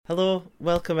Hello,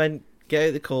 welcome in. Get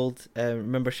out the cold.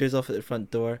 Remember, shoes off at the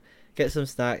front door. Get some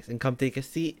snacks and come take a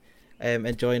seat.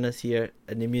 And join us here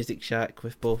in the Music Shack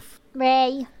with both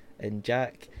Ray and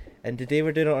Jack. And today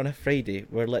we're doing it on a Friday.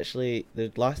 We're literally,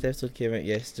 the last episode came out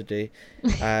yesterday,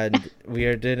 and we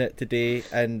are doing it today.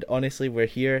 And honestly, we're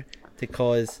here to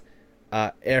cause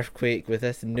a earthquake with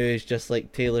this news, just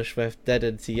like Taylor Swift did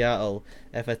in Seattle.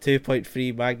 If a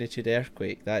 2.3 magnitude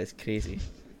earthquake, that is crazy.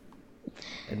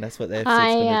 And that's what the episode's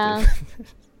going to do.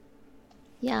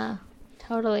 Yeah,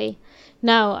 totally.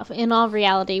 No, in all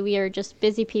reality, we are just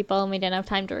busy people and we didn't have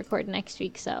time to record next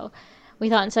week. So we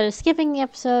thought instead of skipping the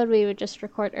episode, we would just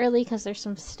record early because there's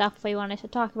some stuff we wanted to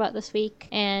talk about this week.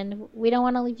 And we don't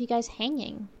want to leave you guys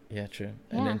hanging. Yeah, true.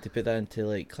 Yeah. And then to put that into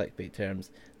like clickbait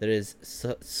terms, there is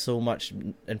so much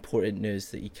important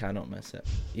news that you cannot miss it,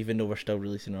 even though we're still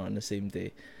releasing it on the same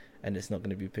day and it's not going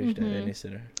to be pushed out any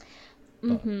sooner.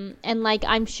 And like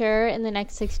I'm sure in the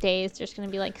next 6 days there's going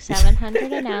to be like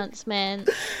 700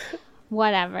 announcements,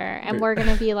 whatever, and we're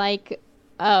going to be like,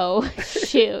 oh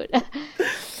shoot.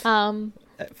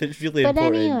 If it's really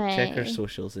important, anyway, check our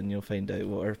socials and you'll find out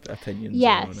what our opinions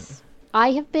are on it.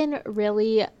 I have been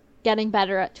really getting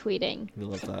better at tweeting. We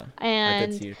love that. And I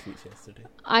did see your tweets yesterday.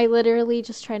 I literally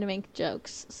just try to make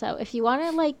jokes. So if you want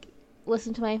to like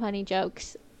listen to my funny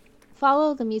jokes,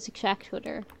 follow the Music Shack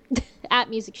Twitter at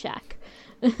Music Shack.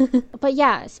 But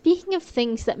yeah, speaking of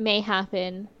things that may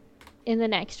happen in the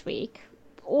next week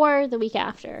or the week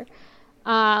after,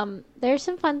 there's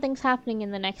some fun things happening in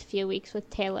the next few weeks with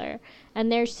Taylor,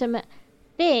 and there's some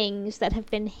things that have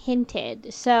been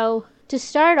hinted. So to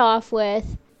start off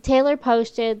with, Taylor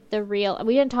posted the reel.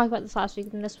 We didn't talk about this last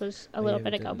week, and this was a little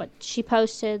bit ago, but she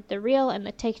posted the reel and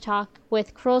the TikTok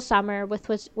with Cruel Summer,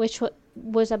 which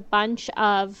was a bunch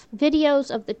of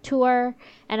videos of the tour,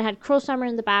 and it had Cruel Summer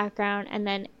in the background, and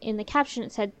then in the caption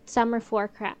it said Summer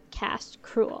Forecast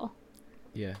Cruel.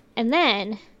 Yeah. And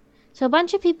then, so a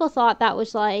bunch of people thought that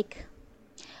was like,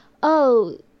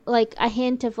 oh, like a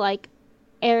hint of like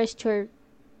Eras Tour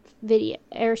movie.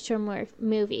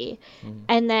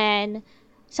 And then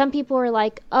some people were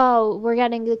like, oh, we're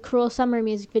getting the Cruel Summer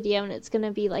music video and it's going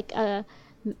to be like a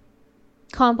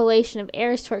compilation of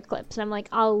Eras Tour clips. And I'm like,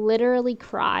 I'll literally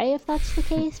cry if that's the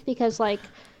case because like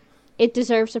it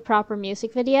deserves a proper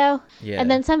music video. Yeah.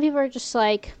 And then some people are just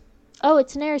like, oh,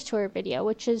 it's an Eras Tour video,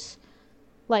 which is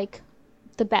like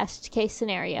the best case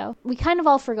scenario. We kind of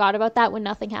all forgot about that when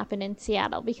nothing happened in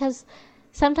Seattle because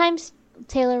sometimes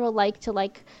Taylor will like to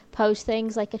like post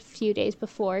things like a few days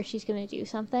before she's going to do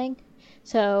something.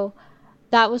 So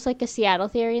that was like a Seattle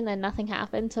theory and then nothing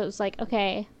happened. So it was like,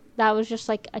 okay, that was just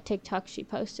like a TikTok she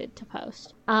posted to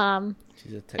post.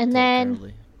 She's a TikTok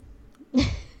girly.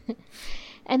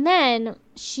 And then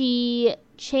she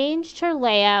changed her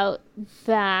layout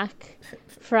back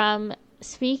from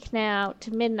Speak Now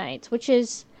to Midnights, which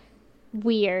is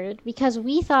weird because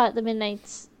we thought the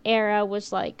Midnights era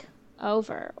was like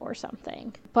over or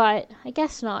something. But I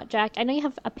guess not, Jack. I know you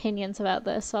have opinions about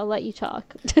this, so I'll let you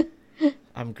talk.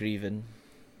 I'm grieving.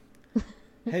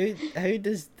 How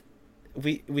does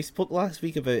we spoke last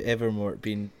week about Evermore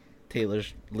being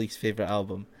Taylor's least favourite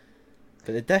album,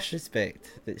 but the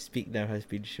disrespect that Speak Now has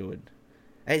been shown,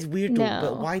 it's weird. No.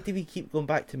 But why do we keep going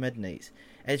back to Midnights?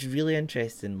 It's really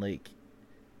interesting. Like,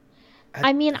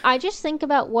 I mean, I just think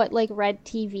about what like Red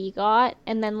TV got,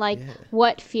 and then like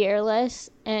what Fearless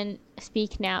and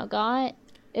Speak Now got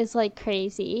is like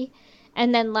crazy,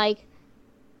 and then like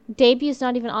Debu's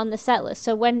not even on the set list.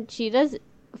 So when she does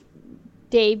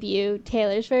debut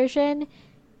Taylor's version,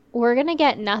 we're gonna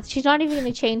get nothing. She's not even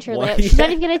gonna change her layout. She's not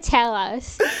even gonna tell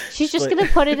us. She's just gonna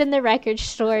put it in the record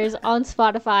stores on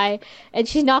Spotify, and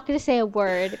she's not gonna say a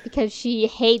word because she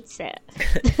hates it.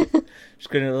 She's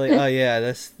gonna like, oh yeah,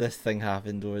 this thing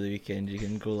happened over the weekend. You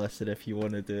can go listen if you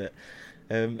want to do it.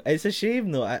 It's a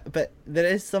shame though, but there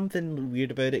is something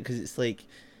weird about it because it's like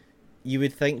you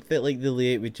would think that like the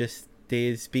layout would just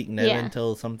stay Speak Now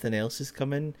until something else is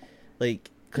coming, like.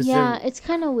 It's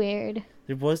kind of weird.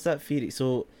 There was that theory.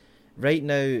 So right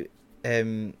now,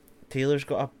 Taylor's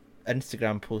got a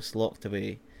Instagram post locked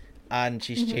away, and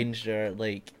she's changed her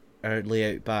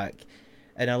layout back.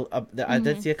 And I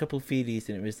did see a couple of theories,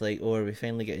 and it was like, oh, are we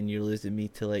finally getting You're Losing Me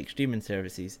to like streaming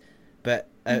services? But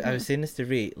I was saying this to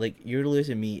Ray, like You're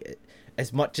Losing Me,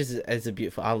 as much as it is a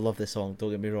beautiful, I love the song.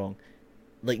 Don't get me wrong.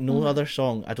 Like no other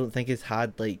song, I don't think has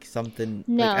had like something.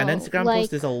 No, like an Instagram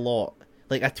post is a lot.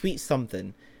 Like, I tweet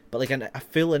something, but, like, a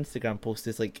full Instagram post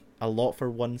is, like, a lot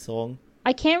for one song.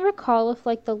 I can't recall if,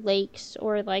 like, The Lakes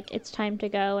or, like, It's Time to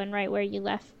Go and Right Where You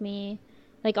Left Me,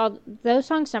 like, all those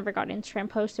songs never got Instagram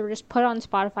posts. They were just put on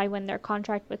Spotify when their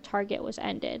contract with Target was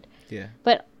ended. Yeah.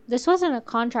 But this wasn't a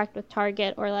contract with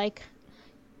Target or like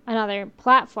another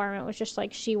platform. It was just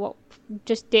like she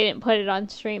just didn't put it on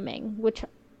streaming, which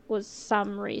was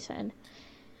some reason.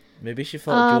 Maybe she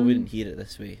thought Joe wouldn't hear it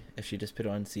this way if she just put it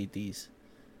on CDs.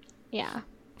 Yeah.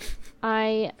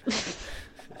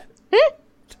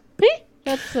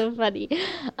 That's so funny.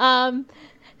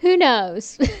 Who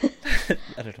knows?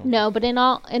 I don't know. No, but in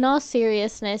all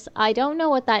seriousness, I don't know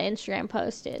what that Instagram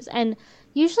post is. And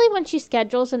usually when she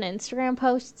schedules an Instagram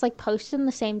post, it's like posted in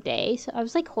the same day. So I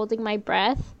was like holding my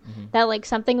breath that like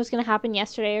something was going to happen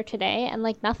yesterday or today, and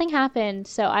like nothing happened.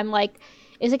 So I'm like,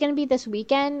 is it going to be this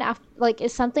weekend? Like,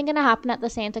 is something going to happen at the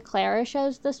Santa Clara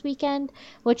shows this weekend,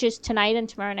 which is tonight and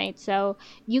tomorrow night? So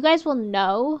you guys will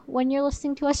know when you're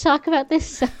listening to us talk about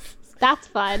this. So that's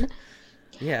fun.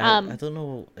 Yeah, I don't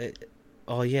know.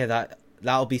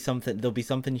 That'll be something. There'll be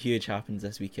something huge happens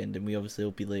this weekend, and we obviously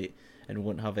will be late and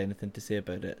won't have anything to say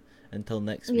about it until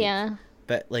next week. Yeah.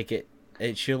 But like it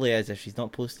surely is. If she's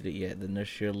not posted it yet, then there's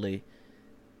surely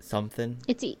something.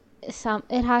 It's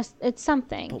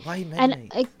something. But why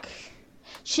midnight?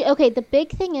 And the big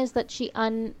thing is that she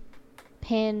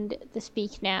unpinned the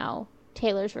Speak Now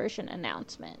Taylor's version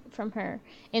announcement from her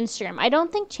Instagram. I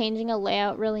don't think changing a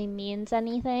layout really means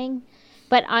anything,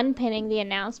 but unpinning the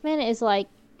announcement is like,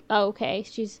 oh, okay,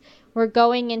 we're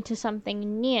going into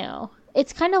something new.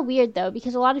 It's kind of weird though,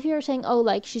 because a lot of you are saying, oh,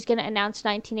 like she's going to announce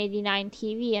 1989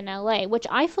 TV in LA, which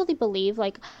I fully believe.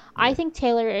 Like, yeah. I think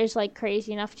Taylor is like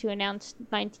crazy enough to announce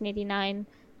 1989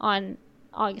 on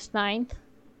August 9th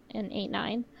and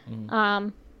 8/9,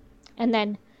 and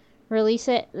then release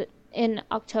it in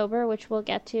October, which we'll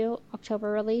get to,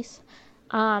 October release,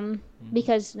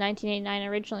 because 1989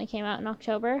 originally came out in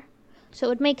October. So it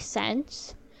would make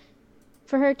sense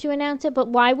for her to announce it, but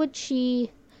why would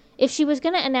she, if she was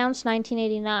going to announce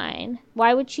 1989,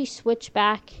 why would she switch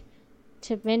back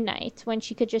to midnight when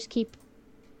she could just keep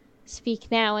Speak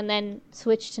Now and then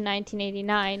switch to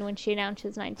 1989 when she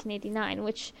announces 1989,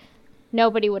 which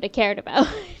nobody would have cared about?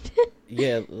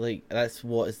 Yeah, like, that's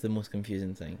what is the most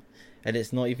confusing thing. And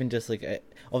it's not even just like,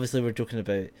 obviously we're joking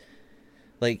about,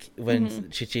 like,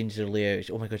 when she changed her layout,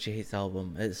 oh my god, she hates the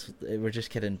album. We're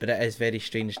just kidding, but it is very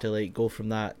strange to like go from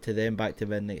that to then back to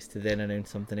Midnights to then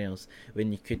announce something else,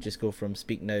 when you could just go from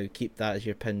Speak Now, keep that as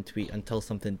your pinned tweet until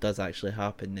something does actually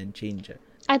happen, then change it.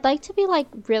 I'd like to be like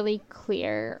really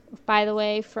clear, by the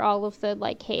way, for all of the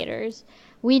like haters.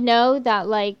 We know that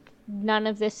like none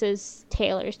of this is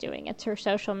Taylor's doing. It's her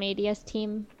social media's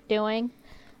team doing.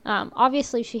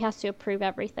 Obviously she has to approve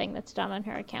everything that's done on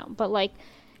her account, but like,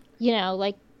 you know,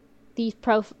 like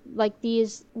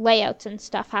these layouts and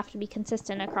stuff have to be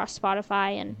consistent across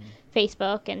Spotify and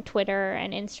Facebook and Twitter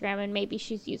and Instagram, and maybe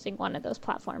she's using one of those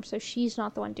platforms, so she's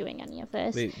not the one doing any of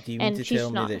this. Wait, do you mean to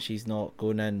tell me that she's not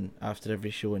going in after every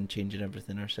show and changing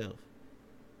everything herself?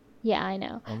 Yeah, I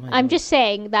know. Oh I'm just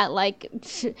saying that, like,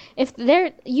 if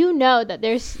there, you know that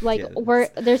there's, like,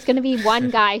 there's going to be one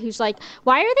guy who's like,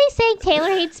 why are they saying Taylor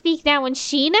hates Speak Now when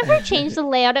she never changed the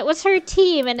layout? It was her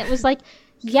team. And it was like,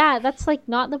 yeah, that's, like,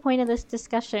 not the point of this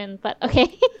discussion, but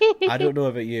okay. I don't know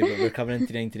about you, but we're coming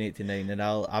into 1989, and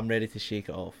I'm ready to shake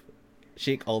it off.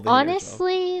 Shake all the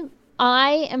Honestly, hairs off.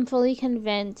 I am fully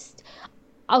convinced.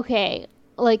 Okay,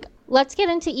 like, let's get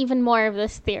into even more of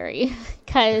this theory,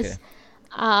 because... Okay.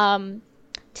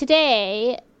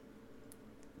 Today,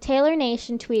 Taylor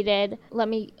Nation tweeted, let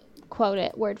me quote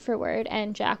it word for word,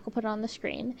 and Jack will put it on the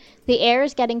screen. The air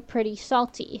is getting pretty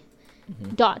salty, ...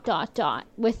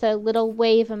 with a little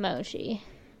wave emoji.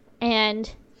 And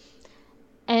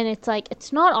it's like,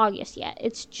 it's not August yet.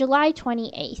 It's July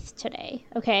 28th today,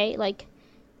 okay? Like,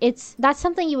 that's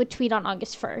something you would tweet on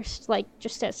August 1st, like,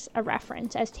 just as a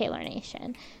reference, as Taylor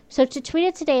Nation. So to tweet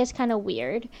it today is kind of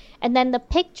weird. And then the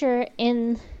picture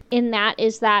in that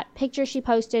is that picture she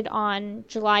posted on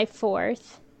July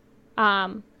 4th,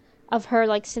 of her,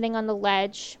 like, sitting on the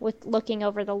ledge with looking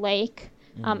over the lake,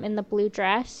 in the blue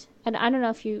dress. And I don't know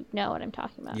if you know what I'm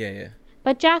talking about. Yeah.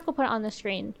 But Jack will put it on the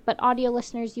screen. But audio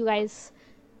listeners, you guys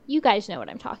know what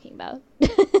I'm talking about.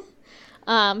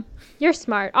 You're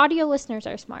smart. Audio listeners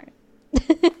are smart.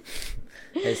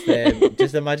 It's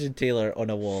just imagine Taylor on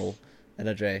a wall in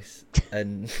a dress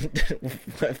and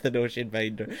with the ocean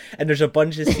behind her, and there's a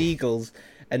bunch of seagulls,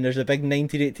 and there's a big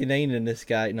 1989 in the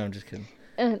sky. No, I'm just kidding.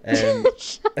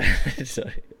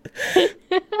 Sorry.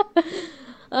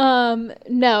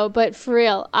 No, but for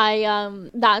real,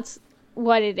 that's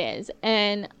what it is,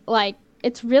 and like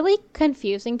it's really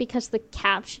confusing because the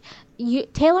caption,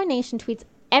 Taylor Nation tweets.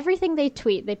 Everything they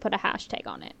tweet, they put a hashtag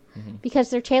on it because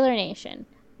they're Taylor Nation,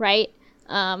 right?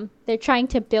 They're trying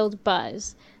to build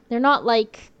buzz. They're not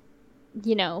like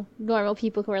normal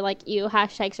people who are like, ew,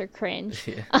 hashtags are cringe.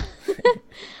 Yeah.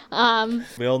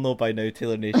 We all know by now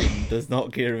Taylor Nation does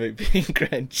not care about being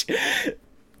cringe.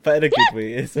 But in a good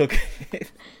way, it's okay.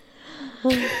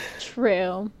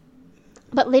 True.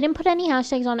 But they didn't put any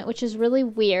hashtags on it, which is really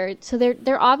weird. So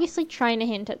they're obviously trying to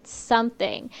hint at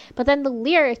something. But then the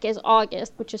lyric is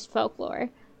August, which is folklore.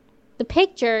 The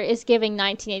picture is giving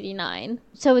 1989.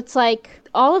 So it's like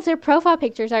all of their profile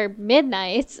pictures are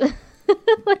midnights.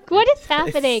 Like, what is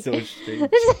happening? It's so strange.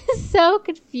 This is so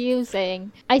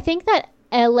confusing. I think that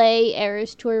LA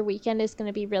Eras Tour weekend is going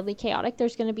to be really chaotic.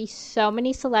 There's going to be so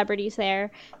many celebrities there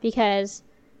because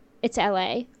it's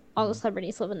LA. All the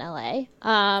celebrities live in LA.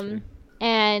 True.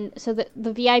 And so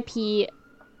the VIP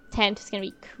tent is going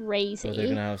to be crazy. So they're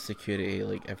going to have security,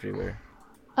 like, everywhere.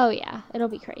 Oh, yeah. It'll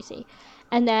be crazy.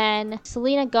 And then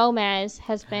Selena Gomez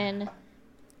has been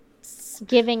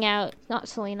giving out, not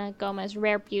Selena Gomez,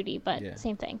 Rare Beauty, but Yeah.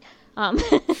 same thing.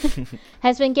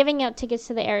 Has been giving out tickets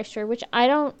to the Eras Tour, which I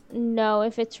don't know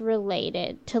if it's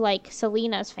related to, like,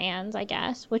 Selena's fans, I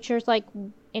guess, which is, like,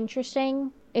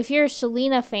 interesting. If you're a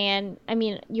Selena fan, I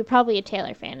mean, you're probably a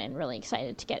Taylor fan and really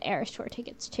excited to get Eras Tour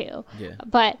tickets too. Yeah.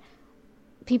 But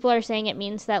people are saying it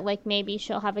means that, like, maybe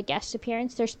she'll have a guest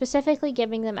appearance. They're specifically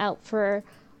giving them out for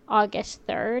August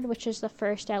 3rd, which is the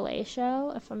first LA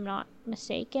show, if I'm not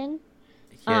mistaken.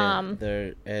 Yeah,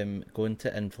 they're going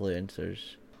to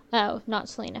influencers. Oh, not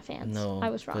Selena fans. No, I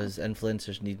was wrong. because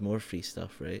influencers need more free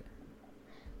stuff, right?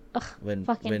 Ugh, when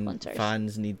fucking influencers.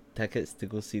 Fans need tickets to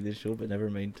go see the show, but never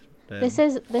mind. This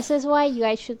is why you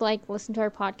guys should, like, listen to our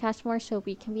podcast more, so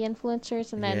we can be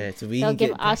influencers, and then so we they'll can give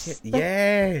get us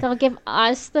they'll give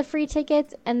us the free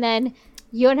tickets, and then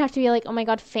you don't have to be like, oh my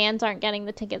god, fans aren't getting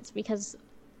the tickets because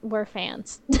we're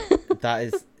fans.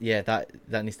 that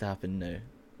needs to happen now.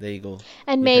 There you go.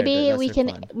 And We've heard maybe it. we That's their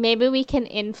can plan.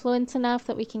 influence enough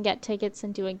that we can get tickets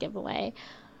and do a giveaway.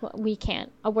 Well, we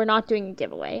can't. We're not doing a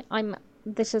giveaway.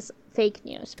 This is fake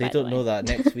news. They by don't the know way. that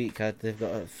next week. They've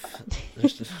got.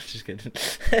 Just kidding.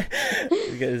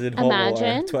 We get this in hot water.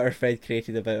 Imagine. Twitter thread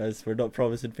created about us. We're not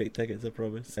promising fake tickets. I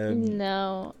promise.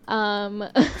 No.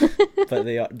 But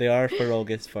they are for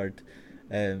August 3rd.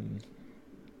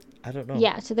 I don't know.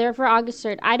 Yeah, so they're for August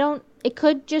 3rd. It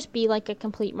could just be like a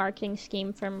complete marketing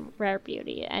scheme from Rare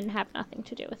Beauty and have nothing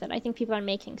to do with it. I think people are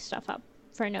making stuff up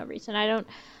for no reason. I don't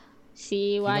see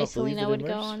Do you why not believe Selena the would go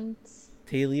rumours? on.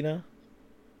 Taylena?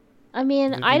 I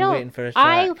mean, We've I been don't. waiting for a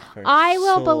track for I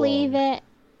will so believe long. it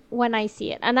when I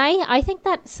see it, and I think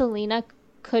that Selena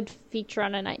could feature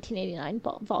on a 1989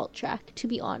 vault track. To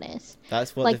be honest,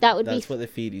 That's what like, that would be that's what the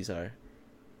theories are,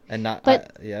 and that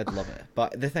But- I'd love it.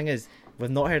 But the thing is, we've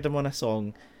not heard them on a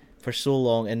song for so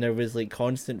long, and there was, like,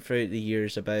 constant throughout the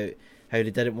years about how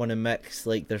they didn't want to mix,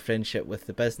 like, their friendship with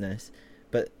the business.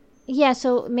 But yeah.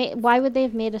 So why would they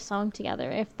have made a song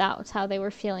together if that was how they were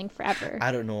feeling forever?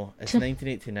 I don't know. It's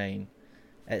 1989.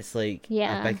 It's like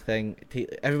Yeah. a big thing.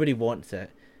 Everybody wants it,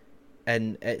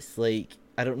 and it's like,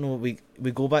 I don't know. We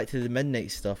go back to the midnight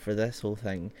stuff for this whole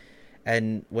thing,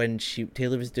 and when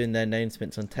Taylor was doing the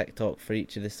announcements on TikTok for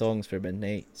each of the songs for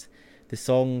Midnights, the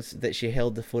songs that she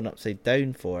held the phone upside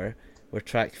down for were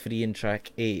track 3 and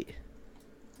track 8,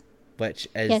 which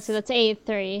is Yeah, so that's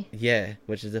 8-3. yeah,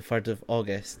 which is the 3rd of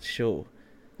August show.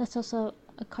 That's also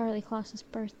a Carly Kloss's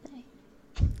birthday.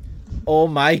 Oh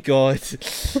my god!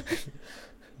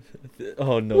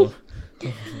 Oh no!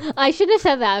 I should have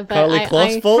said that, but Carly I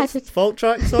Kloss had to. fault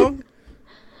track song.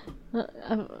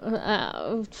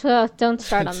 Don't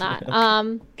start on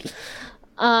that.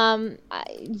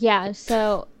 Yeah,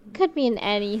 so could mean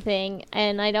anything,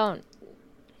 and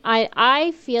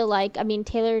I feel like, I mean,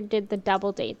 Taylor did the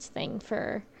double dates thing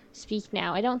for Speak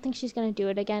Now. I don't think she's gonna do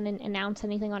it again and announce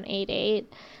anything on 8/8.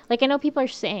 Like, I know people are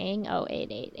saying, oh,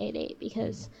 8/8, 8/8,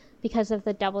 because of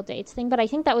the double dates thing, but I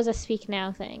think that was a Speak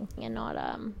Now thing and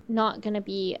not gonna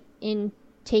be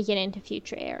taken into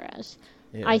future eras.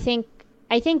 Yeah. I think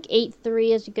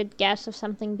 8/3 is a good guess of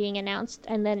something being announced,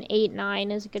 and then 8/9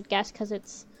 is a good guess because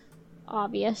it's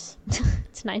obvious.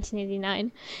 It's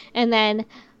 1989, and then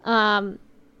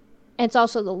it's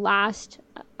also the last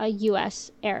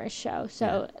U.S. era show,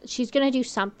 so she's gonna do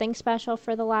something special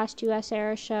for the last U.S.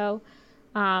 era show,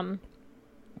 Well,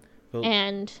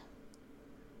 and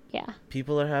yeah.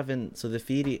 people are having, so the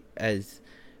theory is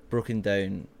broken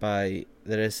down by,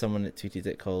 there is someone that tweeted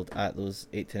it called at those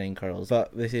 8 to 9 curls,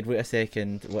 but they said, wait a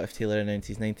second, what if Taylor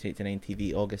announces 1989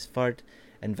 TV August 3rd,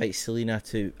 invites Selena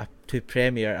to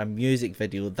premiere a music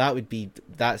video?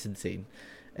 That's insane.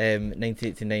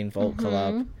 1989 Vault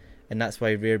collab, and that's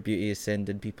why Rare Beauty is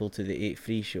sending people to the 8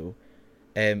 free show.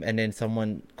 And then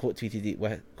someone quote tweeted it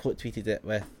with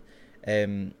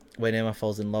When Emma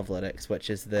Falls in Love lyrics, which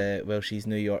is the, well, she's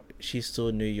New York, she's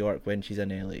so New York when she's in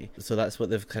LA. So that's what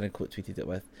they've kind of quote tweeted it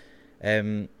with.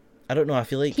 I don't know, I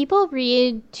feel like people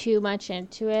read too much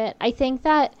into it. I think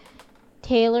that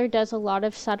Taylor does a lot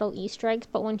of subtle Easter eggs,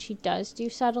 but when she does do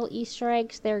subtle Easter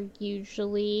eggs, they're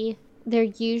usually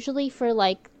for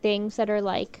like things that are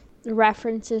like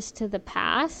references to the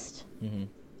past.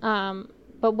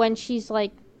 But when she's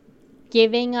like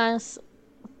giving us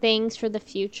things for the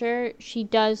future, she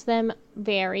does them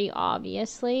very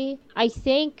obviously. I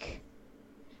think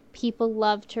people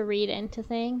love to read into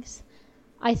things.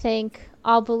 I think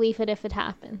I'll believe it if it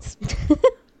happens.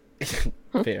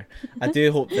 Fair. I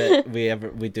do hope that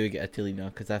we do get a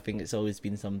taylena, because I think it's always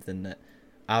been something that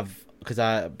because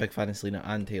I'm a big fan of Selena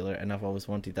and Taylor, and I've always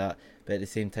wanted that, but at the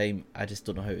same time I just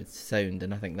don't know how it would sound,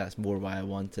 and I think that's more why I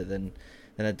want it than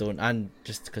I don't, and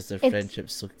just because their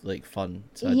friendship's so like fun.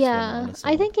 So I just want it on a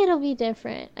song. I think it'll be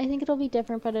different.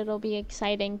 But it'll be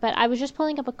exciting. But I was just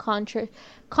pulling up a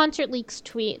Concert Leaks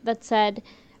tweet that said,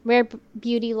 Rare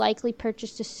Beauty likely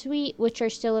purchased a suite, which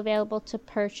are still available to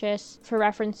purchase. For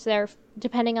reference, there,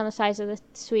 depending on the size of the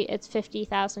suite, it's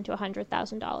 $50,000 to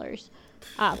 $100,000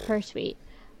 per suite.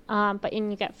 But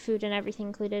you get food and everything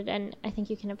included, and I think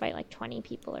you can invite like 20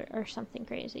 people or something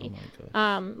crazy. Oh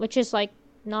my gosh. Which is like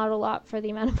not a lot for the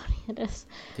amount of money it is.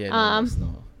 Yeah, no, it's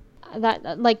not.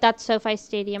 That's SoFi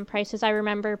Stadium prices. I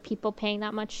remember people paying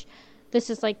that much.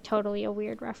 This is like totally a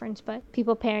weird reference, but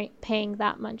people paying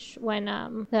that much when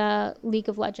the League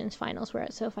of Legends finals were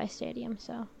at SoFi Stadium.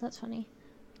 So that's funny.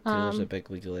 Taylor's a big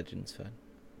League of Legends fan.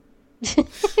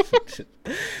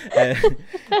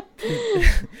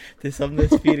 To sum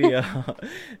this theory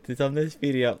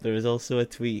up, there was also a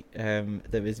tweet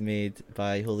that was made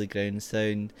by Holy Ground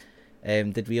Sound.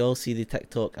 Did we all see the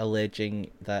TikTok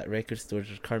alleging that record stores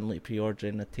are currently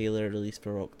pre-ordering a Taylor release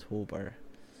for October,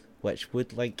 which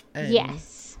would link in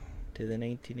to the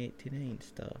 1989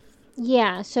 stuff?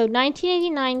 Yeah, so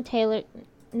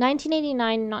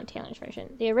 1989, not Taylor's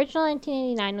version. The original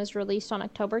 1989 was released on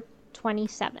October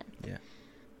 27th. Yeah.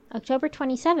 October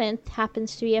 27th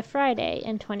happens to be a Friday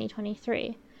in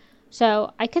 2023.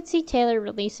 So I could see Taylor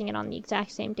releasing it on the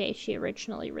exact same day she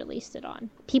originally released it on.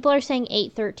 People are saying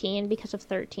 8/13 because of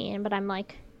 13, but I'm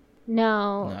like,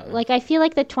 no. Like, I feel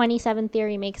like the 27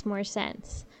 theory makes more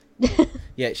sense.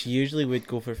 Yeah, she usually would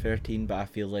go for 13, but I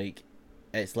feel like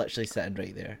it's literally sitting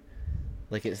right there.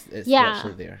 Like, it's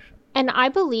literally there. And I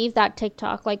believe that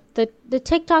TikTok, like, the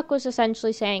TikTok was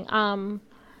essentially saying,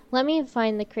 let me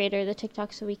find the creator of the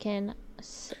TikTok so we can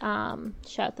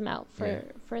shout them out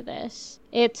for this.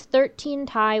 It's 13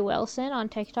 Ty Wilson on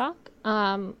TikTok.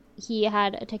 He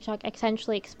had a TikTok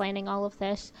essentially explaining all of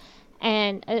this,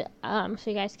 and so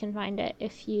you guys can find it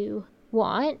if you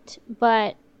want.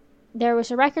 But there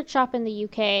was a record shop in the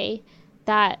UK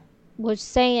that was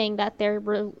saying that they're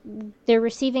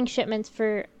receiving shipments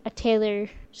for a Taylor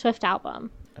Swift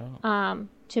album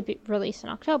to be released in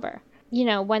October. You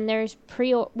know, when there's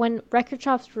when record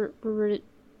shops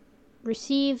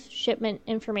receive shipment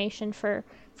information for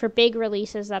big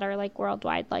releases that are like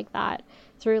worldwide like that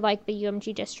through like the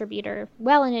UMG distributor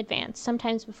well in advance,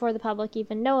 sometimes before the public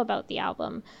even know about the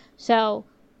album. So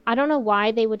I don't know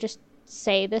why they would just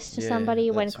say this to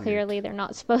somebody when clearly they're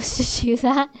not supposed to do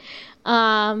that.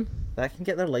 That can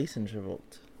get their license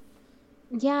revoked.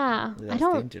 Yeah, I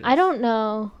don't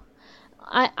know.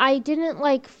 I didn't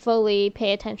like fully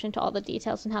pay attention to all the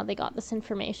details and how they got this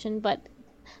information, but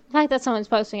the fact that someone's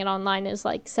posting it online is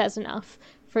like says enough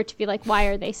for it to be like, why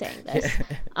are they saying this?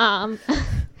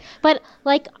 But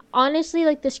like honestly,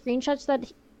 like the screenshots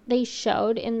that they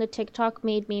showed in the TikTok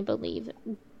made me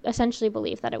essentially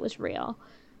believe that it was real.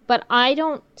 But I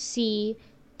don't see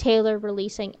Taylor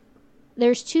releasing.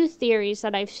 There's two theories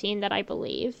that I've seen that I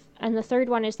believe, and the third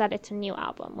one is that it's a new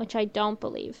album, which I don't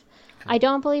believe. Okay. I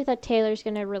don't believe that Taylor's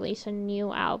going to release a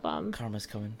new album. Karma's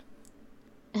coming.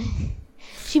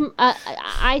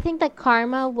 I think that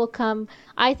Karma will come.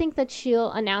 I think that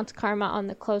she'll announce Karma on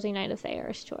the closing night of the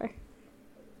Eras tour,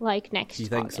 like next. Do you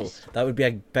think August. So? That would be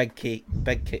a big kick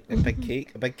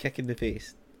in the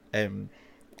face.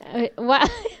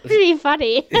 What? It'd be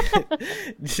funny.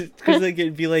 Just because like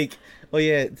it'd be like, oh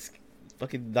yeah, it's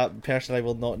fucking that person I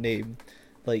will not name.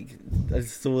 Like,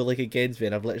 it's so like against me,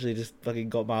 and I've literally just fucking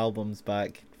got my albums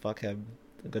back. Fuck him.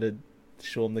 I'm gonna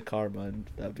show him the Karma, and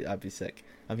that'd be sick.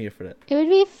 I'm here for it. It would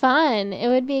be fun. It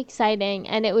would be exciting,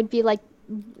 and it would be like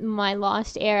my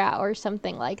lost era or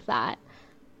something like that.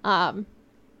 Oh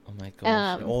my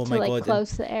gosh! Oh my god!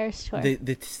 Close the Eras tour.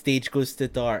 The stage goes to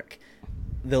dark.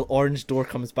 The orange door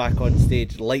comes back on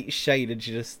stage. Lights shine, and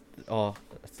she just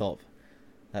stop.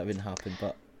 That wouldn't happen,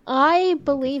 but I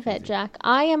believe it, Jack.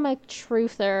 I am a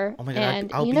truther. Oh my God,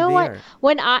 and I'll you be know what?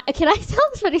 there. Can I tell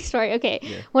this funny story? Okay.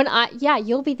 Yeah.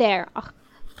 You'll be there. Ugh,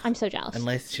 I'm so jealous.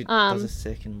 Unless she does a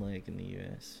second leg in the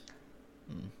US.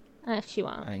 If she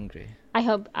won't. Angry.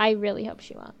 I really hope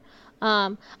she won't.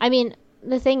 I mean,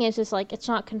 the thing is like, it's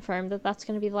not confirmed that that's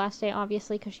going to be the last day,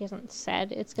 obviously, because she hasn't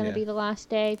said it's going to be the last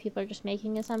day. People are just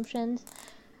making assumptions.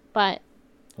 But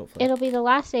hopefully it'll be the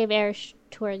last day of Air's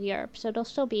tour of Europe, so it'll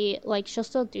still be, like, she'll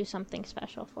still do something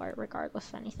special for it, regardless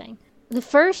of anything. The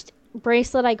first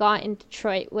bracelet I got in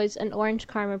Detroit was an Orange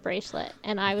Karma bracelet,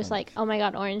 and I was like, oh my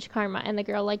God, Orange Karma. And the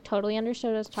girl, like, totally understood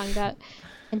what I was talking about.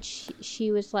 And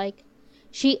she was like,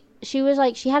 she was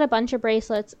like, she had a bunch of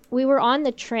bracelets. We were on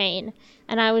the train,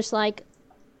 and I was like,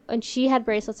 and she had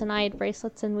bracelets and I had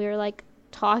bracelets, and we were like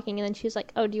talking, and then she was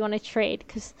like, oh, do you want to trade?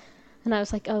 And I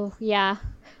was like, oh yeah,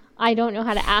 I don't know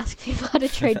how to ask people how to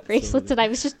trade bracelets, and I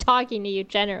was just talking to you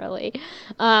generally.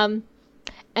 And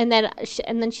then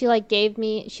she like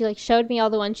showed me all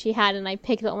the ones she had, and I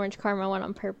picked the Orange Karma one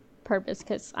on purpose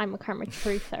because I'm a karma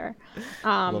truther.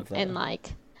 And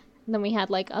like, then we had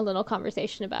like a little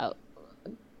conversation about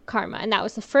karma, and that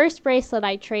was the first bracelet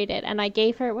I traded, and I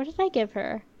gave her, what did I give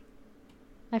her?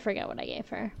 I forget what I gave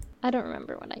her. I don't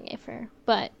remember what I gave her,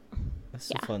 but that's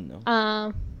so fun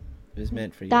though. It was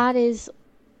meant for you. That is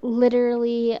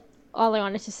literally all I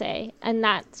wanted to say, and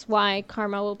that's why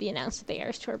Karma will be announced at the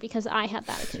Eras tour, because I had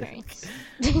that experience.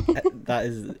 That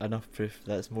is enough proof.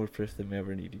 That's more proof than we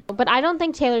ever needed. But I don't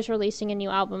think Taylor's releasing a new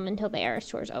album until the Eras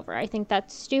tour is over. I think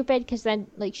that's stupid, because then,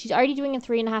 like, she's already doing a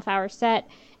 3.5-hour set.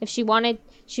 If she wanted,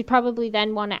 she'd probably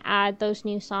then want to add those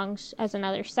new songs as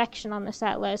another section on the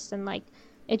set list, and like,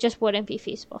 it just wouldn't be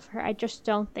feasible for her. I just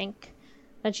don't think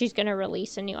that she's going to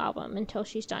release a new album until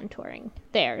she's done touring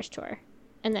the Eras tour.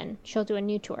 And then she'll do a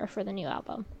new tour for the new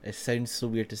album. It sounds so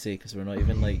weird to say, because we're not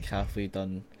even like halfway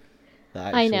done the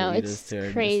actual I know, it's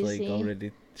tour. crazy. It's like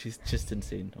already, she's just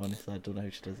insane. Honestly, I don't know how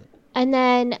she does it. And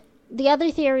then the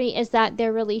other theory is that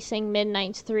they're releasing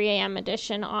Midnight's 3 a.m.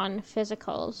 edition on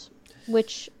physicals,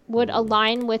 which would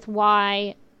align with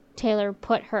why Taylor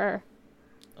put her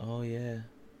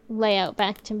layout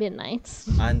back to Midnight's.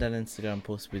 And an Instagram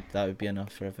post would be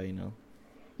enough for a vinyl.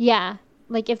 Yeah.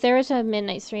 Like, if there was a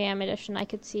Midnight's 3 a.m. edition, I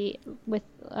could see with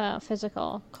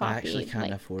physical copy. I actually can't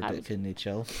like, afford it. Can they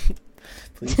chill?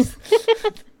 Please.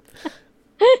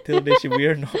 Taylor Nation, we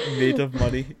are not made of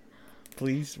money.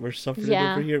 Please, we're suffering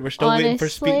over here. We're still waiting for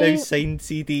Speak Now signed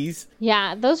CDs.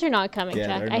 Yeah, those are not coming,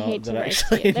 Jack. I hate to break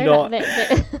to you. They're not.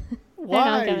 They're Why?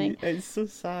 not coming. It's so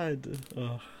sad.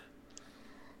 Ugh.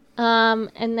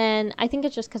 And then I think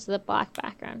it's just because of the black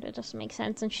background. It doesn't make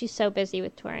sense, and she's so busy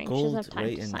with touring. She doesn't have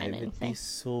time to sign anything. It would be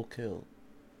so cool.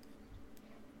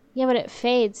 Yeah, but it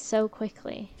fades so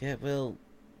quickly. Yeah, well.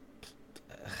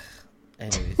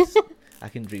 Anyways, I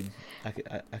can dream.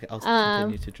 I'll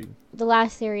continue to dream. The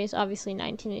last theory is obviously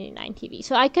 1989 TV.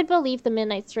 So I could believe the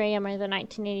Midnight 3 a.m. are the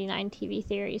 1989 TV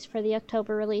theories for the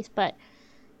October release, but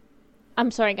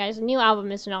I'm sorry, guys. A new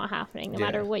album is not happening, no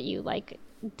matter what you like.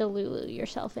 Delulu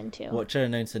yourself into. Watch her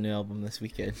announce a new album this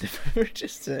weekend. We're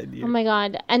just sitting here. Oh my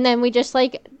God. And then we just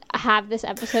like have this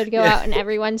episode go out and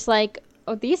everyone's like,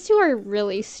 oh, these two are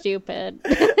really stupid.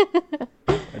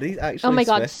 Are these actually oh my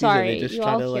God, Swifties? sorry, you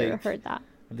all heard that.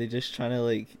 Are they just trying to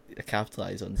like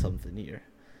capitalize on something here?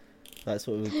 That's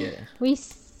what we get. We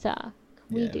suck.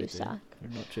 We do suck. We're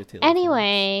not true Taylor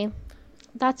anyway,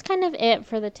 that's kind of it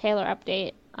for the Taylor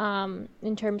update,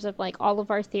 in terms of like all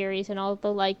of our theories and all of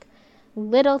the like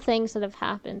little things that have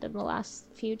happened in the last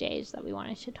few days that we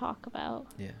wanted to talk about.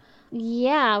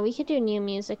 Yeah, we could do new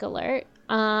music alert.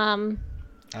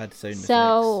 Add sound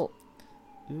so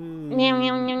meow,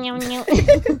 meow, meow, meow, meow.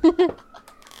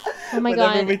 Oh my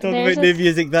God, whenever we talk about new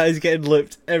music, that is getting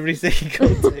looped every single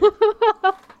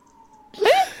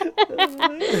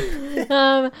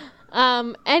time.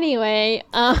 Anyway,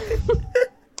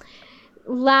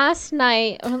 last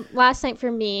night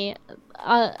for me,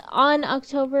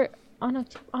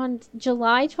 on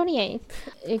July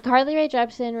 28th, Carly Rae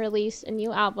Jepsen released a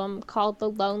new album called The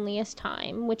Loneliest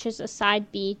Time, which is a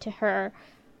side B to her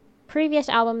previous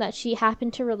album that she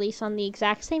happened to release on the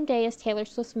exact same day as Taylor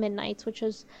Swift's Midnights, which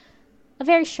was a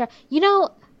very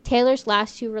Taylor's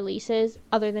last two releases,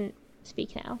 other than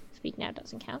Speak Now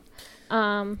doesn't count.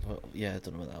 Well, yeah, I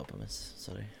don't know what the album is.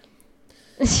 Sorry.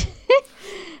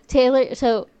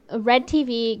 So Red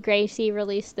TV, Gracie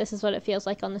released This Is What It Feels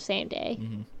Like on the same day.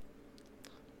 Mm-hmm.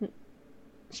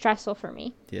 Stressful for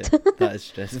me. Yeah, that is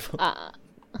stressful.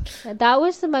 That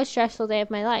was the most stressful day of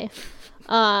my life.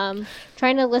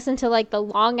 Trying to listen to like the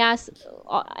long ass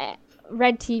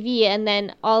Red TV, and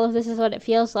then all of this is what it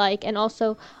feels like. And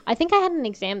also, I think I had an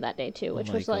exam that day too,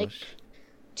 which was like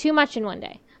too much in one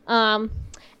day.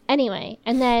 Anyway,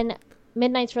 and then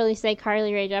Midnight's release day,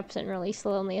 Carly Rae Jepsen released The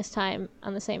Loneliest Time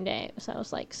on the same day. So I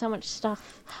was like, so much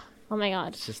stuff. Oh my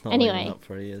god. It's just not lining up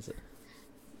for you, is it?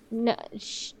 No,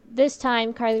 this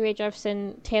time Carly Rae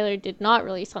Jepsen Taylor did not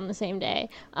release on the same day.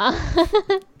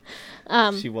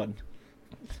 She won.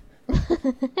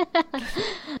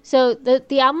 So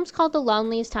the album's called The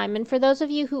Loneliest Time, and for those of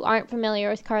you who aren't familiar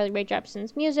with Carly Rae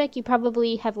Jepsen's music, you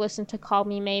probably have listened to Call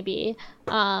Me Maybe.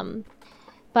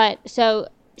 But so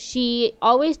she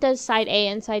always does side A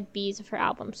and side B's of her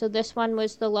album. So this one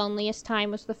was The Loneliest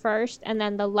Time was the first, and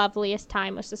then The Loveliest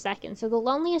Time was the second. So The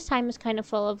Loneliest Time is kind of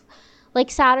full of like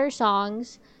sadder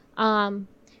songs, and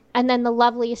then The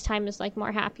Loveliest Time is like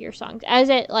more happier songs, as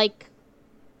it like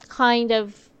kind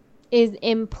of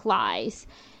implies.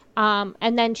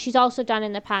 And then she's also done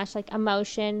in the past like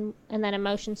Emotion, and then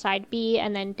Emotion side B,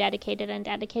 and then Dedicated and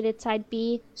Dedicated side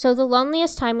B. So The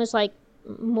Loneliest Time was like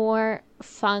more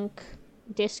funk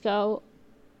disco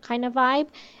kind of vibe,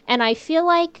 and I feel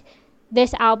like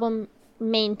this album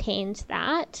maintains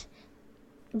that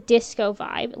disco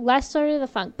vibe, less sort of the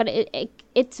funk, but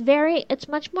it's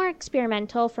much more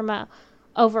experimental from a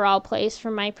overall place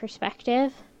from my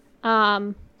perspective.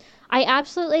 I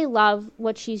absolutely love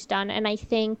what she's done, and I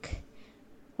think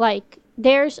like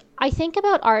I think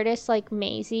about artists like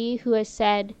Maisie who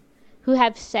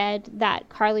have said that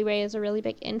Carly Rae is a really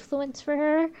big influence for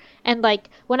her. And like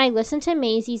when I listen to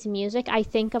Maisie's music, I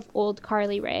think of old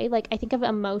Carly Rae. Like I think of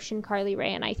Emotion Carly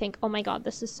Rae, and I think, oh my god,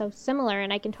 this is so similar,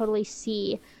 and I can totally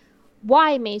see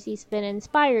why Maisie's been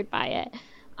inspired by it.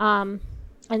 And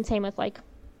same with like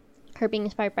her being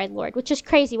inspired by Lorde, which is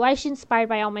crazy. Why is she inspired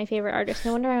by all my favorite artists?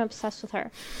 No wonder I'm obsessed with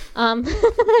her.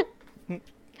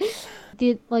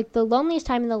 The Loneliest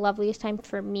Time and The Loveliest Time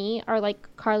for me are like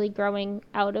Carly growing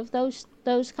out of those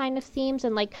kind of themes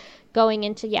and like going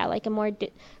into like a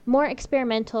more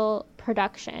experimental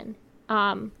production.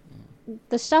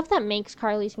 The stuff that makes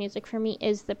Carly's music for me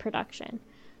is the production.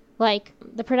 Like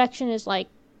the production is like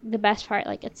the best part.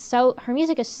 Like her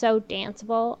music is so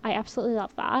danceable. I absolutely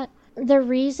love that. The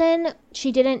reason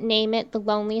she didn't name it The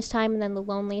Loneliest Time and then The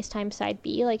Loneliest Time side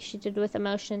B like she did with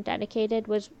Emotion Dedicated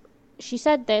was she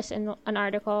said this in an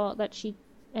article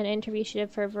an interview she did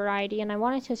for Variety, and I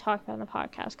wanted to talk about on the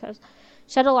podcast because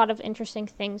she said a lot of interesting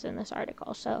things in this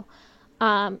article. So,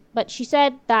 but she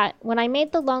said that when I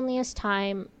made The Loneliest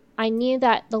Time, I knew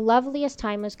that The Loveliest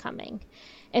Time was coming.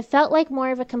 It felt like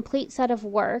more of a complete set of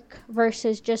work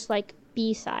versus just like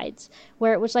B-sides,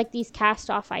 where it was like these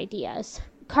cast-off ideas.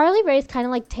 Carly Rae is kind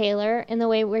of like Taylor in the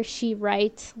way where she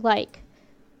writes like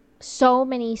so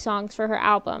many songs for her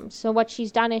albums. So what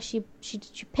she's done is she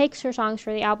picks her songs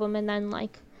for the album and then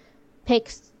like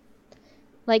picks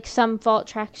like some vault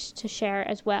tracks to share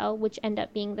as well, which end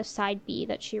up being the side B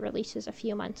that she releases a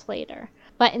few months later.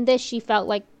 But in this she felt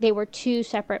like they were two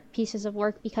separate pieces of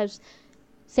work because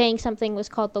saying something was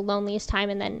called The Loneliest Time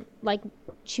and then like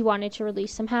she wanted to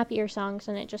release some happier songs,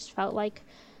 and it just felt like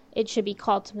it should be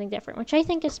called something different, which I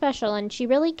think is special, and she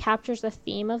really captures the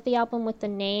theme of the album with the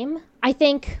name. I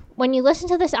think when you listen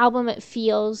to this album, it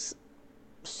feels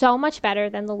so much better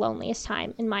than The Loneliest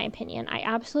Time, in my opinion. I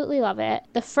absolutely love it.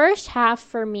 The first half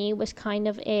for me was kind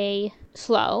of a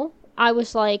slow. I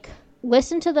was like,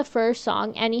 listen to the first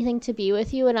song, Anything to Be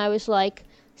With You, and I was like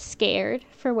scared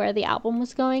for where the album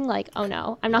was going. Like, oh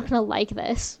no, I'm not gonna like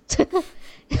this.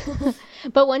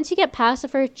 But once you get past the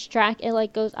first track, it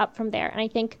like goes up from there. And I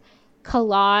think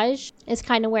Collage is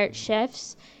kind of where it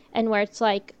shifts and where it's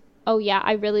like, oh yeah,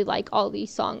 I really like all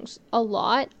these songs a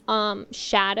lot.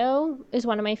 Shadow is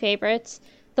one of my favorites.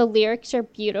 The lyrics are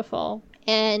beautiful.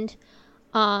 And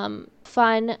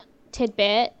fun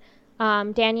tidbit,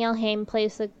 Danielle Haim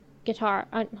plays the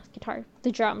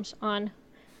the drums on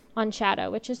Shadow,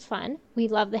 which is fun. We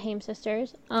love the Haim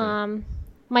sisters.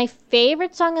 My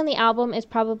favorite song on the album is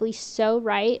probably So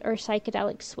Right or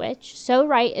Psychedelic Switch. So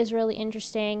Right is really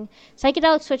interesting.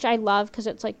 Psychedelic Switch I love because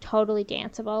it's like totally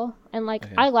danceable. And like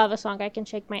I love a song I can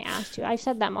shake my ass to. I've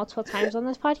said that multiple times on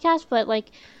this podcast, but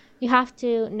like you have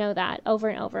to know that over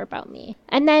and over about me.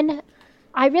 And then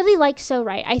I really like So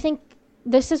Right. I think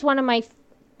this is one of my...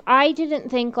 I didn't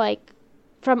think like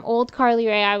from old Carly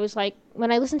Rae, I was like,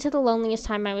 when I listened to The Loneliest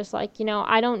Time, I was like,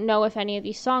 I don't know if any of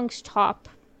these songs top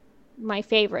my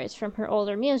favorites from her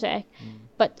older music,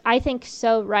 but I think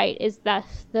So Right is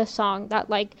the song that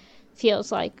like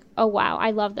feels like, oh wow, I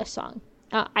love this song.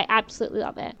 I absolutely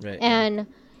love it. Right, and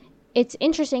it's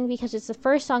interesting because it's the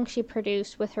first song she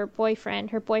produced with her boyfriend.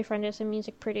 Her boyfriend is a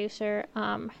music producer.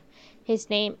 His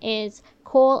name is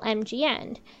Cole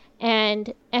MGN.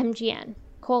 And MGN.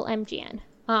 Cole MGN.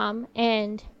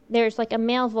 And there's like a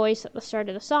male voice at the start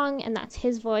of the song, and that's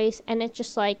his voice. And it's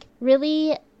just like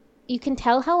really, you can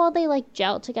tell how well they like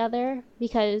gel together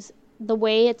because the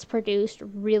way it's produced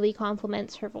really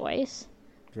complements her voice.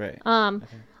 Right. Okay.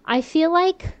 I feel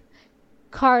like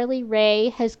Carly Rae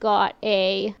has got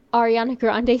a Ariana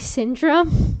Grande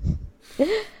syndrome,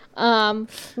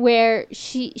 where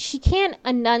she can't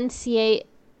enunciate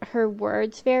her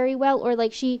words very well, or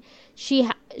like she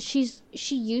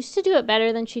used to do it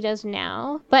better than she does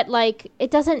now, but like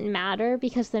it doesn't matter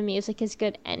because the music is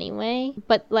good anyway.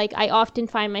 But like I often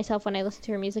find myself when I listen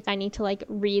to her music, I need to like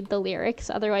read the lyrics,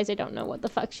 otherwise I don't know what the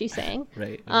fuck she's saying.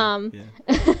 Right.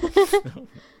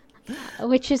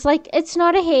 Which is like, it's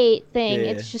not a hate thing. Yeah.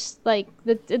 It's just like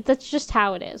that's just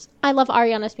how it is. I love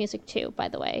Ariana's music too, by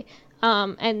the way.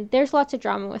 And there's lots of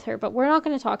drama with her, but we're not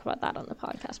going to talk about that on the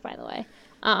podcast, by the way.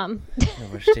 No,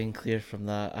 we're staying clear from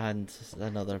that and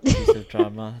another piece of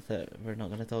drama that we're not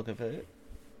going to talk about.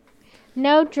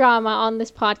 No drama on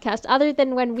this podcast other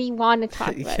than when we want to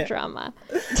talk about drama.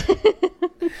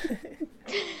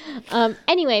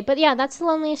 Anyway, but yeah, that's The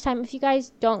Loneliest Time. If you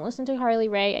guys don't listen to Carly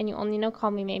Rae and you only know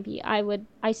Call Me Maybe,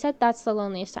 I said that's The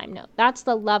Loneliest Time. No, that's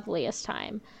The Loveliest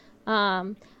Time.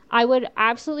 I would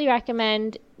absolutely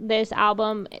recommend this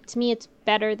album. To me, it's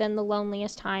better than The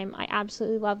Loneliest Time. I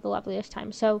absolutely love The Loveliest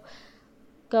Time. So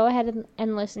go ahead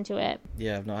and listen to it.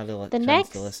 Yeah, I've not had a chance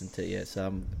to listen to it yet,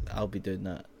 so I'll be doing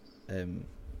that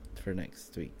for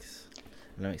next week's.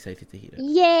 And I'm excited to hear it.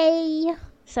 Yay!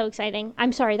 So exciting.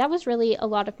 I'm sorry, that was really a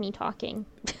lot of me talking.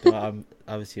 But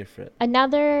I was here for it.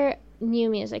 Another new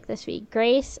music this week,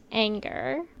 Grace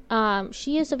Enger.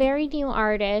 She is a very new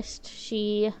artist.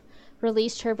 She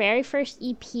released her very first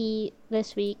EP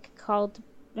this week called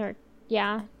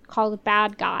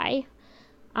Bad Guy,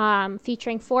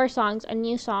 featuring 4 songs, a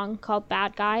new song called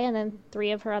Bad Guy, and then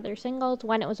 3 of her other singles,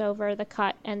 When It Was Over, The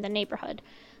Cut, and The Neighborhood.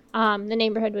 The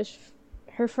Neighborhood was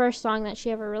her first song that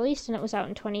she ever released, and it was out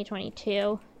in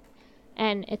 2022,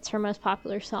 and it's her most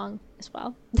popular song as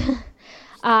well.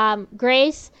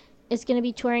 Grace is going to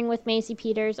be touring with Maisie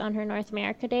Peters on her North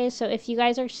America days, so if you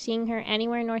guys are seeing her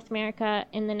anywhere in North America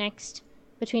in the next,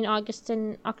 between August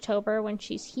and October when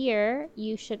she's here,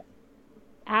 you should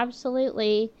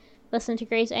absolutely listen to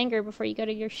Grace Enger before you go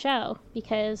to your show,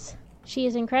 because she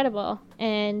is incredible,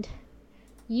 and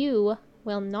you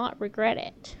will not regret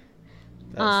it.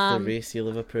 That's the race seal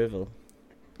of approval.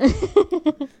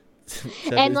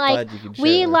 And like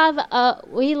we love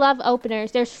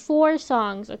openers. There's 4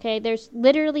 songs, okay? There's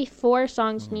literally 4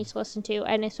 songs you need to listen to.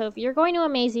 And so if you're going to a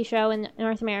Maisie show in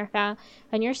North America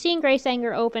and you're seeing Grace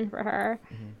Enger open for her,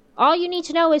 all you need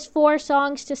to know is 4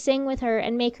 songs to sing with her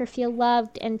and make her feel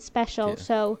loved and special. Yeah.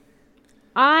 So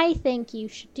I think you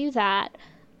should do that.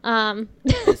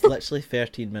 It's literally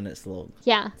 13 minutes long.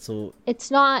 Yeah. So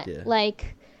it's not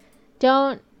like,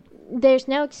 there's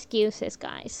no excuses,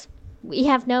 guys.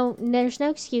 There's no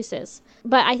excuses.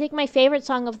 But I think my favorite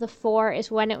song of the 4 is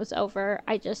When It Was Over.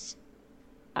 It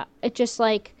just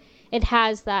like, it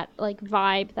has that like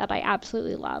vibe that I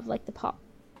absolutely love, like the pop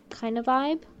kind of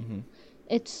vibe.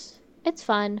 It's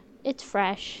fun. It's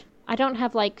fresh. I don't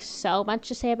have like so much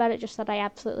to say about it, just that I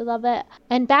absolutely love it.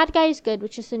 And Bad Guy is Good,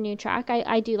 which is the new track.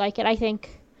 I do like it. I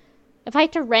think if I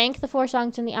had to rank the 4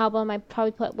 songs in the album, I'd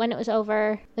probably put When It Was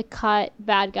Over, The Cut,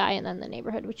 Bad Guy, and then The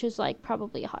Neighborhood, which is like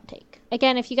probably a hot take.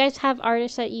 Again, if you guys have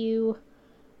artists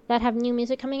that have new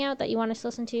music coming out that you want us to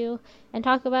listen to and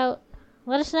talk about,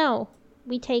 let us know.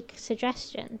 We take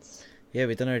suggestions. Yeah,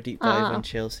 we done our deep dive on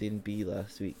Chelsea and B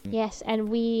last week. Yes, and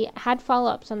we had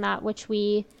follow-ups on that, which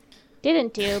we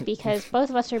didn't do because both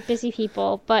of us are busy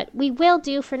people, but we will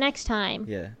do for next time.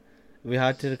 Yeah. We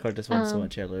had to record this one so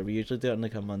much earlier. We usually do it on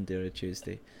like a Monday or a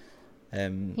Tuesday.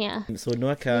 So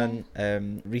Noah Khan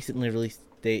recently released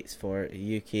dates for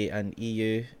a UK and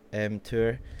EU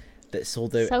tour that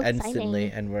sold out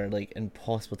instantly and were like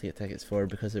impossible to get tickets for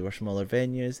because they were smaller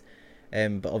venues.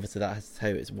 But obviously that's how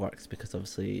it works, because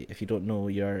obviously if you don't know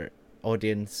your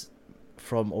audience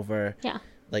from over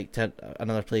like to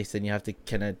another place, then you have to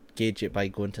kind of gauge it by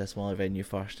going to a smaller venue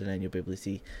first, and then you'll be able to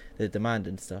see the demand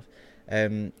and stuff.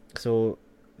 So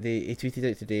he tweeted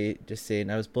out today just saying,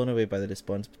 I was blown away by the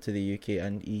response to the UK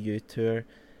and EU tour.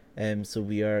 So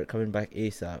we are coming back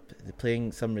ASAP. They're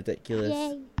playing some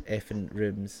ridiculous effing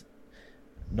rooms,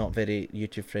 not very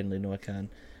YouTube friendly, Noah Khan.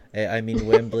 I mean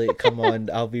Wembley, come on,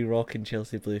 I'll be rocking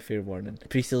Chelsea Blue, fair warning.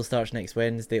 Pre-sale starts next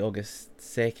Wednesday, August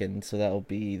 2nd, so that'll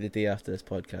be the day after this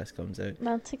podcast comes out.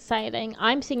 That's exciting.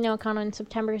 I'm seeing No Account on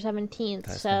September 17th,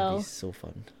 That's so gonna be so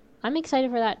fun. I'm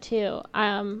excited for that too.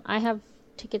 I have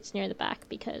tickets near the back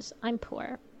because I'm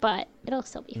poor, but it'll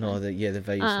still be fun. No, the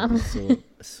vibes will be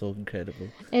so incredible.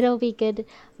 It'll be good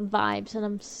vibes, and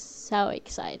I'm so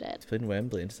excited. It's playing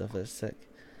Wembley and stuff, that's sick.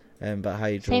 But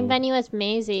Hydro, same venue as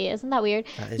Maisie, isn't that weird?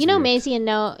 That is you know, weird.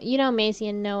 Maisie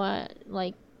and Noah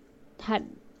like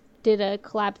did a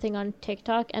collab thing on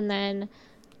TikTok, and then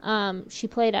she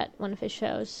played at one of his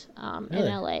shows Really?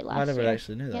 in LA last year. I never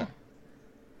actually knew that. Yeah.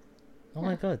 Oh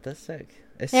my god, that's sick.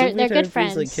 It's They're so weird good how everybody's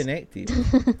friends. like connected.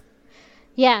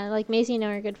 Yeah, like Maisie and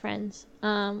Noah are good friends,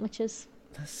 which is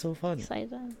That's so fun.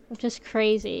 exciting, which is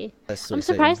crazy. That's so I'm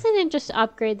exciting. surprised they didn't just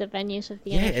upgrade the venues of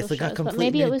the Yeah, initial it's like shows, a but complete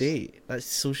maybe new it was date. That's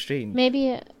so strange. maybe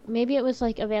it was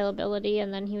like availability,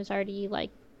 and then he was already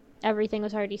like everything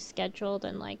was already scheduled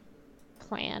and like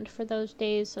planned for those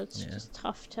days, so it's just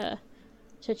tough to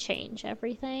change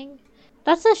everything.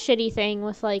 That's a shitty thing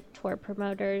with like tour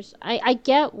promoters. I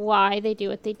get why they do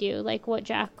what they do, like what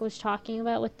Jack was talking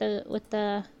about with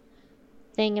the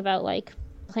thing about like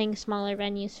playing smaller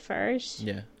venues first.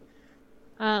 Yeah.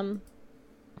 I'm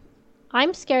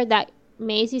scared that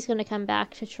Maisie's going to come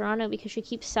back to Toronto because she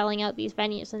keeps selling out these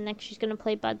venues, and next she's going to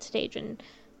play Bud Stage, and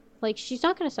like she's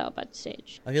not going to sell Bud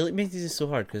Stage. I feel like Macy's is so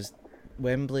hard because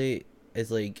Wembley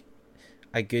is like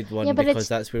a good one, Yeah, but because it's-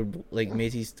 that's where like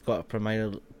Macy's got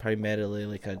primarily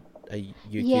like a UK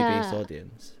Yeah. based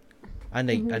audience, and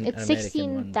an It's American one.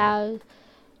 16,000.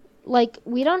 Like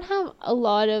we don't have a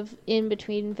lot of in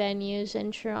between venues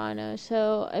in Toronto,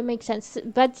 so it makes sense.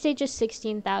 Bud Stage is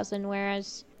 16,000,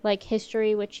 whereas like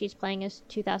History, which she's playing, is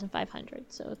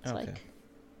 2,500. So it's Okay.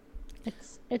 like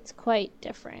it's quite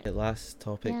different. The last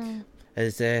topic Yeah.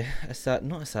 is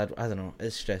not a sad. I don't know.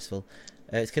 It's stressful.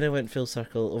 It's kind of went full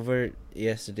circle. Over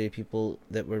yesterday, people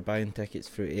that were buying tickets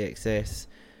through AXS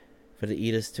for the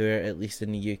Eras tour, at least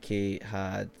in the UK,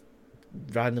 had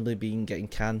randomly been getting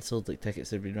cancelled. Like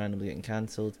tickets have been randomly getting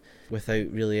cancelled without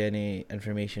really any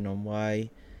information on why.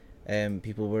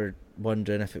 People were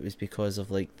wondering if it was because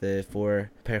of like the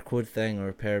 4 per code thing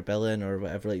or per billing or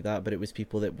whatever like that, but it was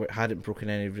people that hadn't broken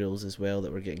any rules as well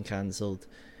that were getting cancelled.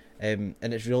 And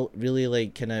it's really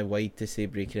like kind of wide to say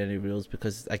breaking any rules,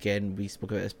 because again we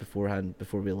spoke about this beforehand,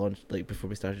 before we launched, like before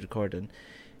we started recording.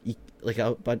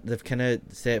 But they've kind of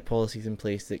set policies in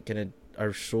place that kind of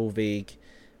are so vague,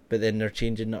 but then they're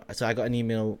changing. So I got an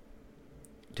email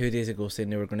 2 days ago saying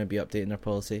they were going to be updating their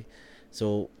policy.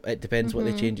 So it depends what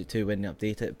they change it to when they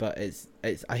update it. But it's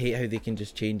I hate how they can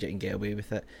just change it and get away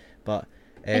with it. But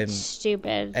It's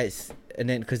stupid. And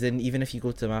then because then even if you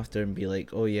go to them after and be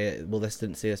like, oh yeah, well this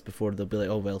didn't say this before, they'll be like,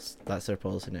 oh well, that's their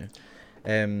policy now.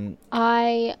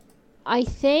 I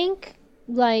think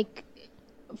like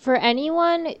for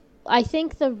anyone, I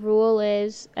think the rule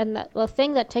is, and the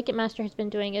thing that Ticketmaster has been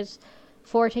doing is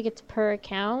 4 tickets per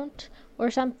account or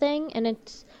something, and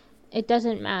it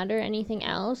doesn't matter anything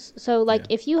else. So like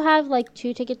if you have like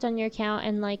 2 tickets on your account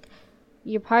and like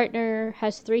your partner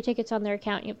has 3 tickets on their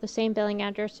account, you have the same billing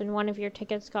address, and one of your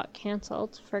tickets got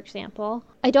canceled, for example,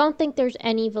 I don't think there's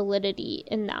any validity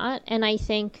in that. And I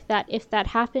think that if that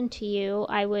happened to you,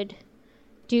 I would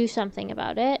do something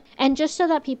about it. And just so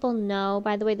that people know,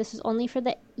 by the way, this is only for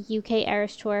the UK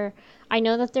Eras Tour. I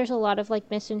know that there's a lot of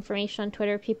like misinformation on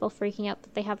Twitter, people freaking out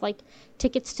that they have like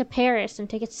tickets to Paris and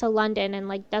tickets to London, and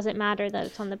like doesn't matter that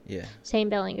it's on the same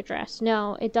billing address.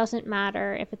 No, it doesn't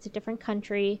matter if it's a different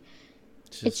country.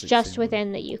 It's just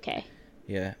within the UK.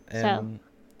 Yeah. So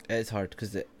it's hard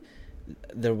because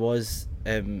there was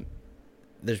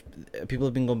there's people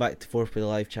have been going back and forth with the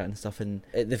live chat and stuff, and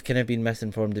they've kind of been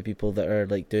misinformed, the people that are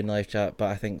like doing live chat, but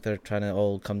I think they're trying to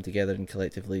all come together and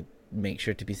collectively make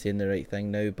sure to be saying the right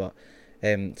thing now. But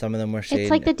some of them were saying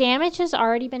it's like the damage has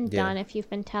already been done if you've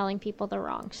been telling people the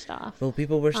wrong stuff. Well,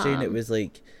 people were saying it was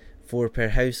like 4 per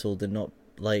household and not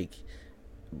like,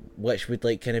 which would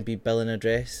like kind of be billing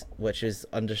address, which is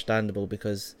understandable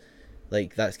because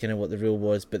like that's kind of what the rule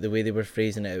was, but the way they were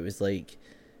phrasing it, it was like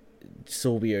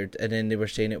so weird. And then they were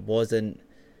saying it wasn't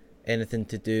anything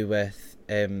to do with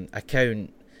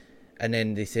account, and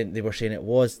then they were saying it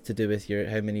was to do with your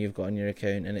how many you've got on your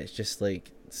account, and it's just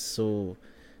like so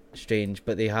strange.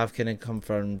 But they have kind of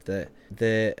confirmed that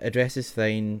the address is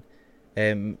fine,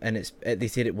 and they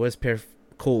said it was per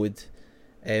code,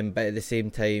 but at the same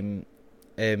time,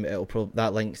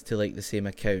 that links to like the same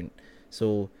account.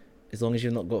 So as long as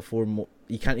you've not got four more,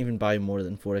 you can't even buy more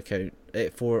than four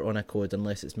on a code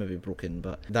unless it's maybe broken.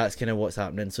 But that's kind of what's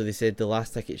happening. So they said the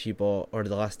last ticket you bought, or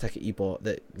the last ticket you bought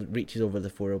that reaches over the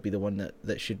four, will be the one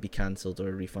that should be cancelled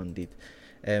or refunded.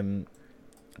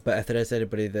 But if there is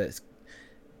anybody that's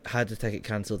had a ticket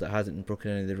cancelled that hasn't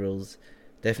broken any of the rules,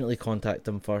 definitely contact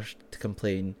them first to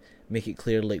complain. Make it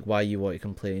clear like why you want to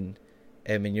complain,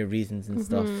 and your reasons and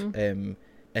stuff.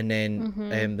 And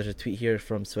then there's a tweet here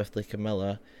from Swiftly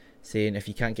Camilla saying if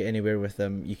you can't get anywhere with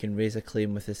them, you can raise a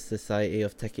claim with the Society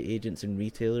of Ticket Agents and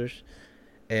Retailers,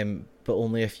 but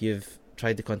only if you've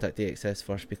tried to contact the AXS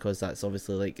first, because that's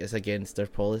obviously like it's against their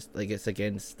policy, like it's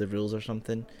against the rules or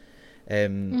something.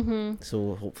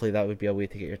 So hopefully that would be a way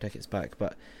to get your tickets back.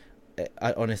 But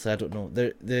I honestly don't know.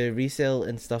 The resale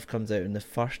and stuff comes out on the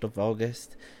 1st of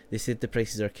August. They said the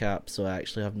prices are capped, so I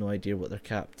actually have no idea what they're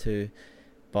capped to.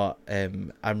 But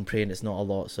I'm praying it's not a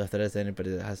lot. So if there is anybody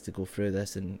that has to go through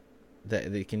this and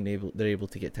that they're able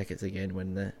to get tickets again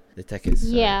when the tickets.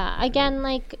 Again,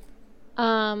 like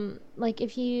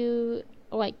if you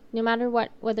like, no matter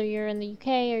whether you're in the UK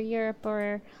or Europe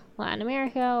or Latin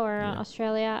America or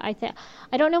Australia,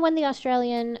 I don't know when the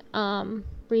Australian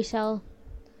resale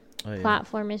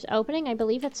platform is opening. I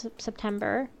believe it's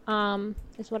September.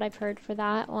 Is what I've heard for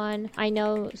that one. I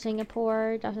know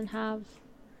Singapore doesn't have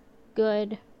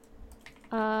good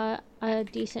a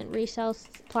decent resale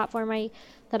platform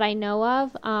that I know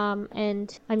of,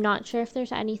 and I'm not sure if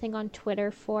there's anything on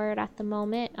Twitter for it at the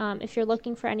moment. If you're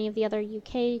looking for any of the other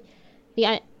UK,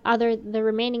 the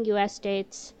remaining US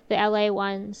states, the LA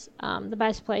ones, the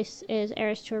best place is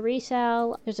Eras Tour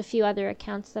Resale. There's a few other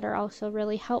accounts that are also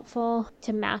really helpful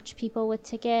to match people with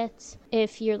tickets.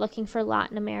 If you're looking for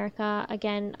Latin America,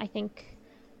 again, I think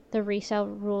the resale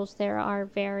rules there are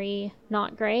very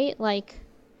not great.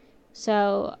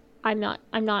 So I'm not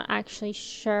actually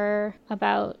sure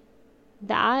about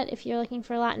that if you're looking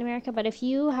for Latin America. But if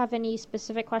you have any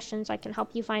specific questions, I can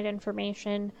help you find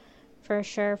information for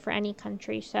sure for any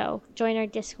country. So join our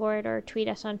Discord or tweet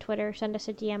us on Twitter, send us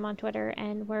a DM on Twitter,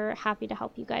 and we're happy to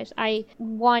help you guys. I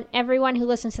want everyone who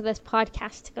listens to this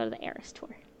podcast to go to the Eras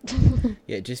Tour.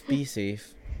 Yeah, just be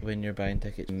safe when you're buying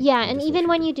tickets. Yeah, and even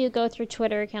when you do go through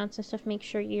Twitter accounts and stuff, make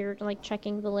sure you're like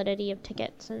checking validity of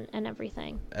tickets and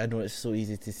everything. I know it's so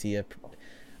easy to see a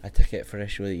ticket for a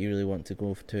show that you really want to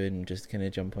go to and just kind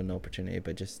of jump on the opportunity,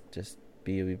 but just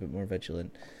be a wee bit more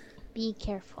vigilant. Be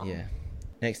careful. Yeah.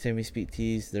 Next time we speak to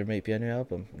you, there might be a new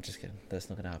album. I'm just kidding. That's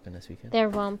not going to happen this weekend. There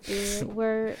won't be.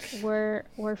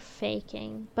 We're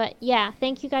faking. But yeah,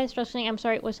 thank you guys for listening. I'm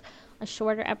sorry it was a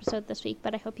shorter episode this week,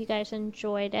 but I hope you guys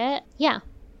enjoyed it. Yeah,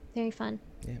 very fun.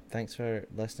 Yeah, thanks for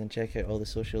listening. Check out all the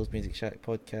socials, Music Shack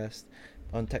Podcast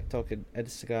on TikTok and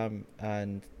Instagram,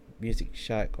 and Music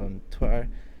Shack on Twitter.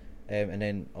 And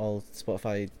then all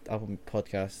Spotify, Apple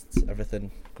Podcasts,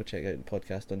 everything. Go check out the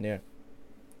podcast on there.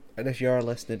 And if you are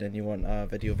listening and you want a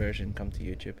video version, come to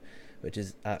YouTube, which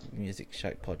is at Music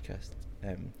Shack Podcast.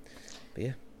 But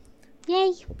yeah.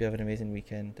 Yay! Hope you have an amazing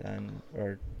weekend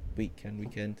or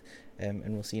weekend.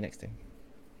 And we'll see you next time.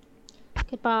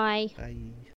 Goodbye. Bye.